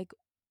that well. Like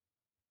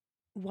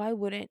why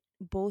wouldn't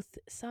both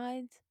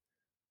sides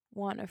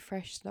want a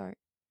fresh start?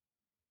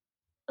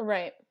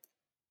 Right.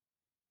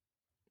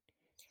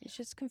 It's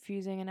just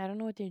confusing and I don't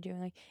know what they're doing.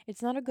 Like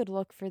it's not a good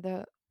look for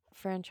the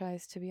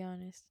franchise to be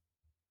honest.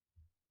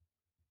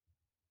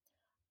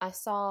 I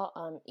saw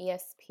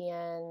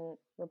ESPN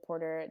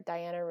reporter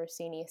Diana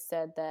Rossini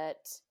said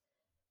that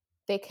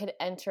they could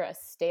enter a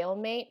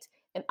stalemate,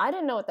 and I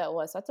didn't know what that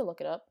was, so I had to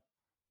look it up.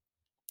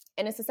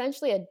 And it's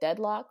essentially a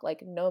deadlock,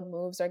 like no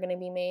moves are going to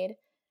be made,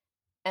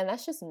 and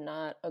that's just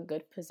not a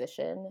good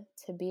position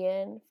to be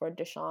in for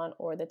Deshaun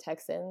or the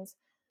Texans.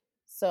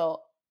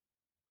 So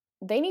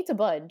they need to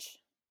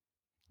budge.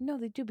 No,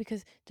 they do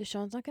because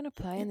Deshaun's not gonna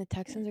play and the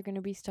Texans are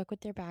gonna be stuck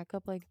with their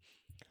backup. Like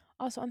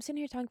also I'm sitting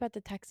here talking about the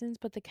Texans,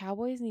 but the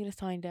Cowboys need to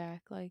sign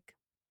Dak.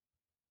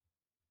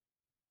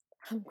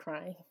 I'm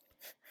crying.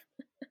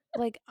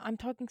 I'm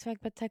talking smack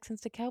about Texans.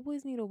 The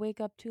Cowboys need to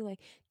wake up too. Like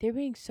they're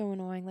being so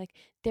annoying. Like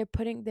they're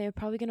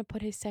probably gonna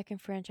put his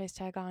second franchise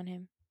tag on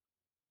him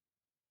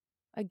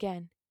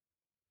again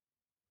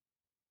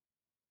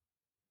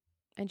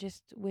and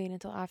just wait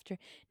until after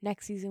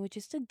next season, which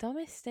is the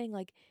dumbest thing.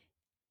 Like,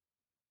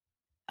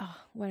 oh,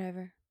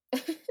 whatever.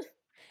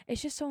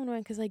 It's just so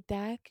annoying because like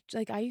Dak,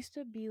 like I used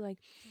to be like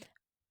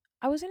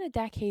I wasn't a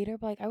Dak hater,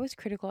 but like I was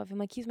critical of him.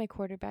 Like he's my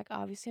quarterback.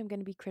 Obviously, I'm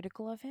gonna be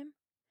critical of him.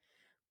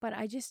 But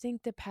I just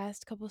think the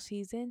past couple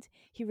seasons,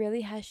 he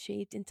really has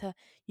shaped into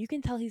you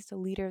can tell he's the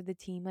leader of the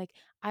team. Like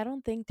I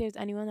don't think there's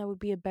anyone that would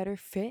be a better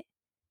fit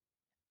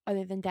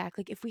other than Dak.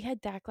 Like if we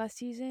had Dak last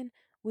season,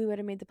 we would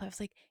have made the playoffs.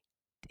 Like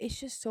it's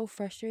just so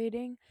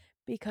frustrating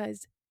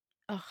because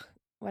ugh,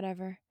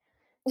 whatever.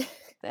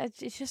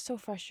 That's it's just so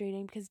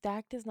frustrating because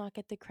Dak does not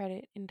get the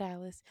credit in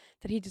Dallas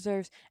that he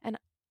deserves. And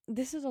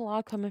this is a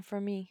lot coming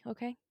from me,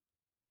 okay?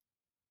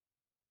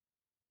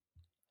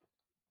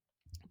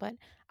 But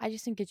I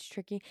just think it's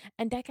tricky.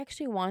 And Dak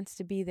actually wants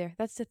to be there.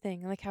 That's the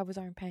thing. Like Cowboys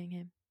aren't paying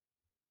him.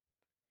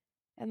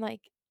 And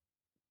like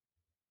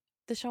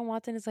Deshaun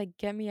Watson is like,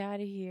 get me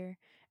out of here.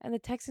 And the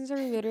Texans are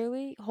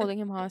literally holding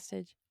him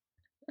hostage.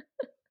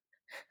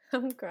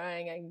 I'm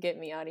crying. I get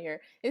me out of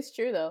here. It's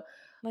true though.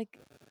 Like,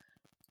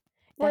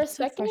 For a that's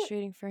so second,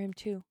 frustrating for him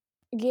too.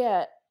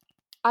 yeah,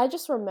 I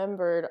just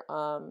remembered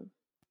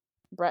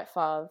Brett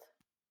Favre's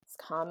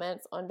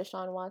comments on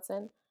Deshaun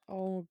Watson.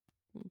 Oh,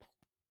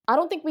 I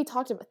don't think we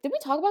talked about. Did we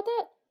talk about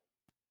that?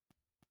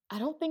 I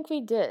don't think we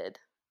did.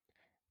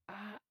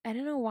 I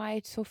don't know why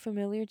it's so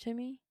familiar to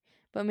me,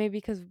 but maybe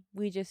because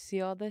we just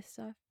see all this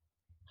stuff.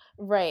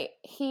 Right.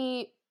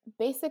 He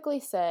basically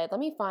said, let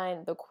me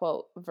find the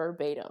quote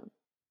verbatim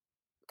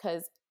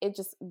because it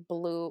just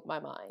blew my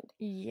mind.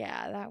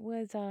 Yeah, that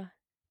was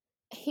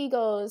He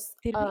goes,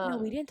 did we no,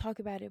 we didn't talk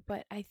about it,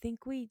 but I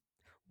think we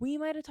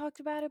might have talked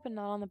about it, but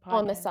not on the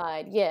on the podcast.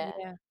 side, yeah.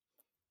 Yeah.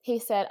 He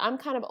said, I'm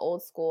kind of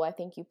old school. I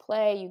think you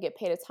play, you get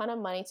paid a ton of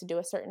money to do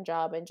a certain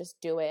job and just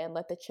do it and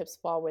let the chips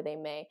fall where they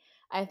may.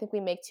 I think we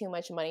make too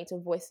much money to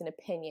voice an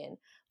opinion,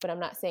 but I'm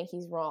not saying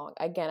he's wrong.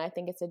 Again, I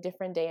think it's a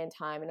different day and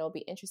time, and it'll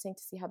be interesting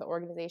to see how the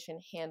organization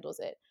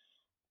handles it.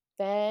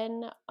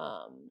 Then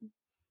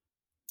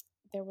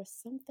there was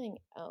something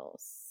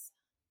else.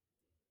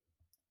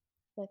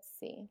 Let's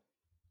see.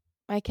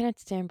 I cannot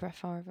stand Brett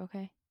Favre,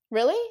 okay?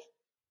 Really?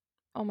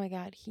 Oh my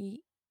god,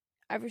 he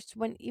ever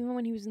when even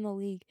when he was in the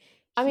league,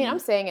 I mean, I'm he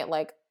saying it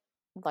like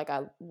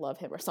I love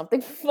him or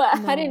something, but I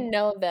no. didn't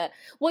know that.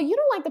 Well, you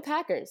don't like the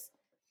Packers.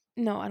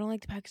 No, I don't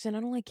like the Packers and I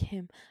don't like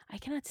him. I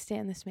cannot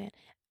stand this man.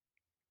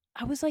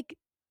 I was like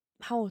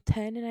how old,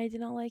 10 and I did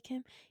not like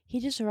him. He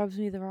just rubs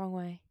me the wrong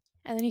way.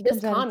 And then he This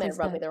comes out and comment says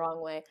rubbed me that. the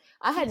wrong way.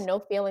 I had Yes. no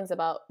feelings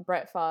about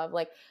Brett Favre.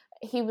 Like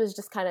he was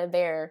just kind of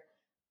there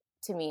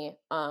to me.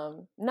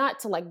 Not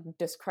to like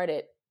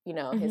discredit, his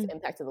Mhm.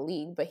 impact to the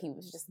league, but he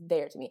was just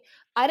there to me.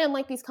 I didn't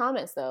like these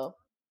comments though.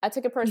 I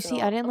took it You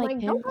see, I personal. didn't I'm like like,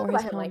 don't him talk or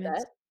his about him like that.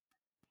 comments.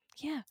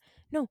 Yeah.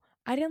 No,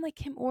 I didn't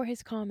like him or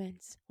his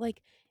comments.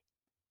 Like,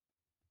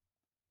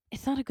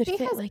 it's not a good He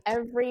fit. has Like,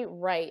 every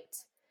right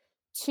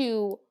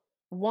to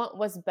want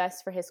what's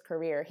best for his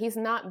career. He's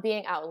not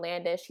being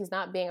outlandish. He's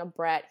not being a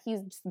brat.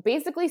 He's just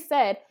basically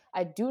said,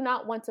 I do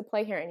not want to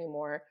play here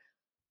anymore.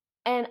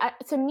 And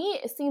to me,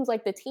 it seems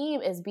like the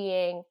team is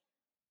being,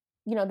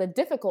 the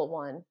difficult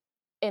one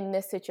in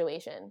this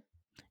situation.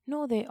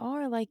 no, they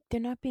are. Like, they're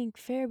not being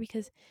fair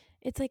because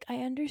it's like, I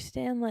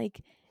understand,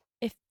 like,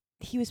 if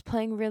he was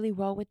playing really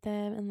well with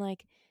them and,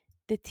 like,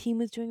 the team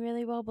was doing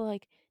really well, but,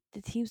 like,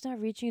 the team's not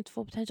reaching its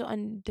full potential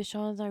and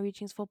Deshaun's not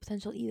reaching his full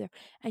potential either.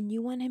 And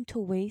you want him to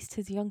waste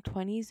his young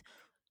 20s?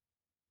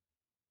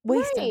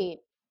 Waste them. Right.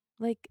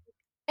 Like,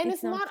 And it's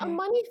it's not not a fair.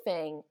 money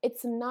thing.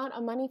 It's not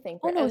a money thing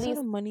Oh, for no, at it's not a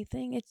least money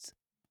thing.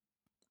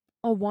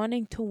 a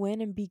wanting to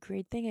win and be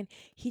great thing, and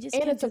he just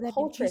And can't it's do a that in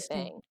culture Houston.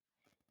 thing.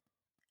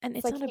 And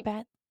It's it's like not a he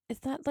bad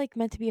it's not, like,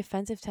 meant to be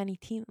offensive to any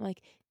team,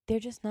 like, they're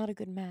just not a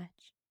good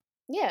match.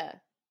 yeah.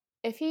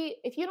 If you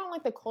don't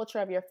like the culture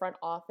of your front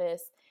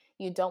office,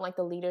 you don't like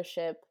the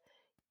leadership,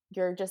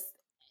 you're just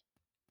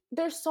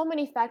there's so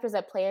many factors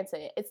that play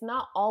into it. It's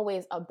not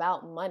always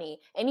about money.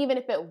 And even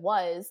if it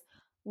was,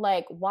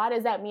 like, why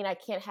does that mean I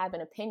can't have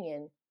an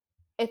opinion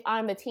if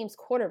I'm the team's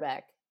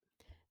quarterback?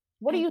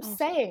 What are And you also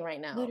saying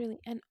right now? literally,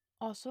 and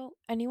also,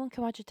 anyone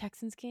can watch a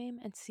Texans game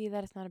and see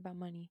that it's not about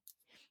money,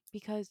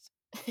 because,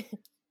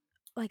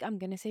 like, I'm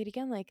gonna say it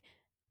again, like,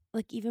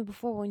 even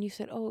before when you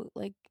said, "Oh,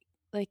 like,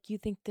 you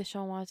think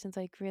Deshaun Watson's,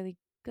 like, really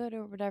good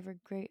or whatever,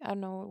 great," I don't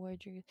know what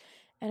word you used,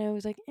 and I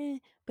was like, "Eh,"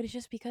 but it's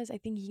just because I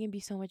think he can be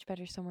so much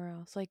better somewhere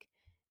else, like,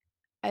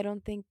 I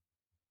don't think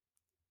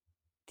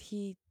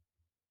he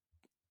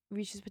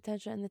reaches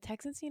potential, and the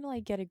Texans need to,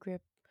 like, get a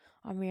grip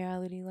on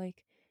reality,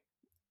 like,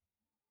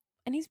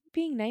 and he's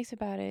being nice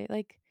about it,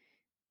 like,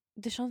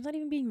 Deshaun's not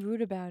even being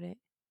rude about it.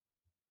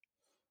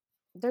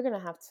 They're going to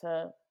have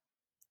to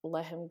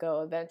let him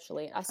go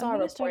eventually. I I'm saw a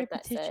gonna start a report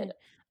that said petition.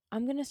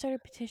 I'm gonna start a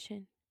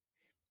petition.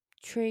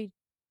 Trade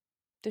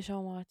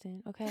Deshaun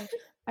Watson, okay?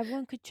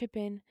 Everyone could chip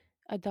in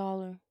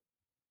 $1,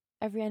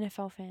 every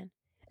NFL fan,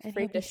 and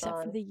free he'll be set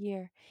for Deshaun. the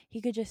year. He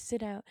could just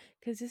sit out,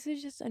 cause this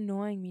is just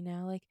annoying me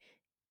now,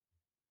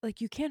 like,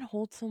 you can't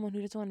hold someone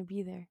who doesn't wanna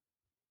be there.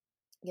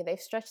 Yeah,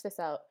 they've stretched this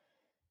out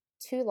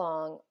too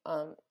long.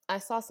 I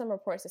saw some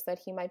reports that said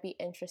he might be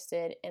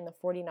interested in the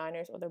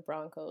 49ers or the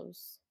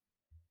Broncos.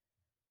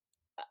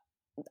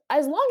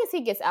 As long as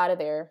he gets out of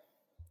there,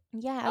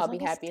 Yeah, as I'll be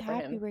long as he's happy for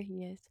happy him. where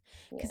he is.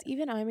 Yeah. Cause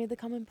even I made the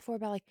comment before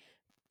about, like,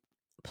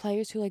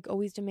 players who, like,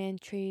 always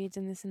demand trades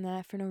and this and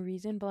that for no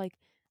reason, but,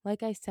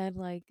 like I said,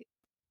 like,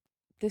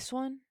 this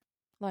one,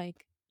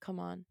 like, come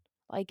on.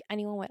 Like,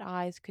 anyone with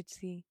eyes could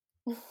see.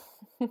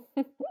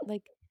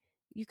 Like,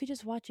 you could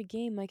just watch a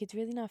game, like, it's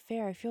really not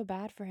fair, I feel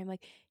bad for him,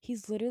 like,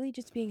 he's literally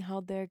just being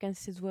held there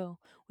against his will,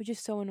 which is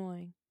so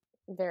annoying.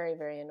 Very,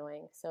 very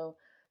annoying. So,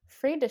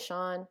 free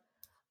Deshaun.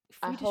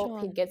 I Free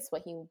hope he Deshaun. gets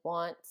what he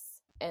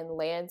wants and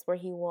lands where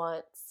he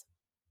wants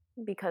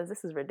because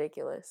this is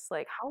ridiculous.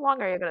 Like, how long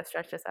are you going to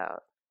stretch this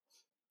out?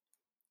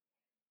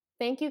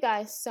 Thank you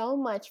guys so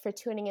much for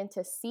tuning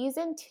into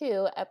season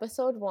 2,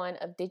 episode 1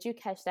 of Did You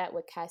Catch That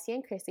with Cassie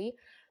and Chrissy.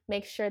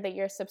 Make sure that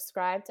you're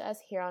subscribed to us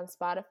here on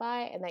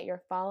Spotify and that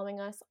you're following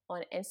us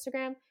on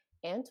Instagram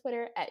and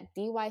Twitter at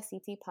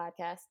DYCT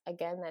Podcast.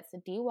 Again, that's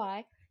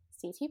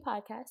DYCT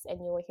Podcast, and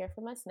you will hear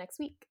from us next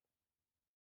week.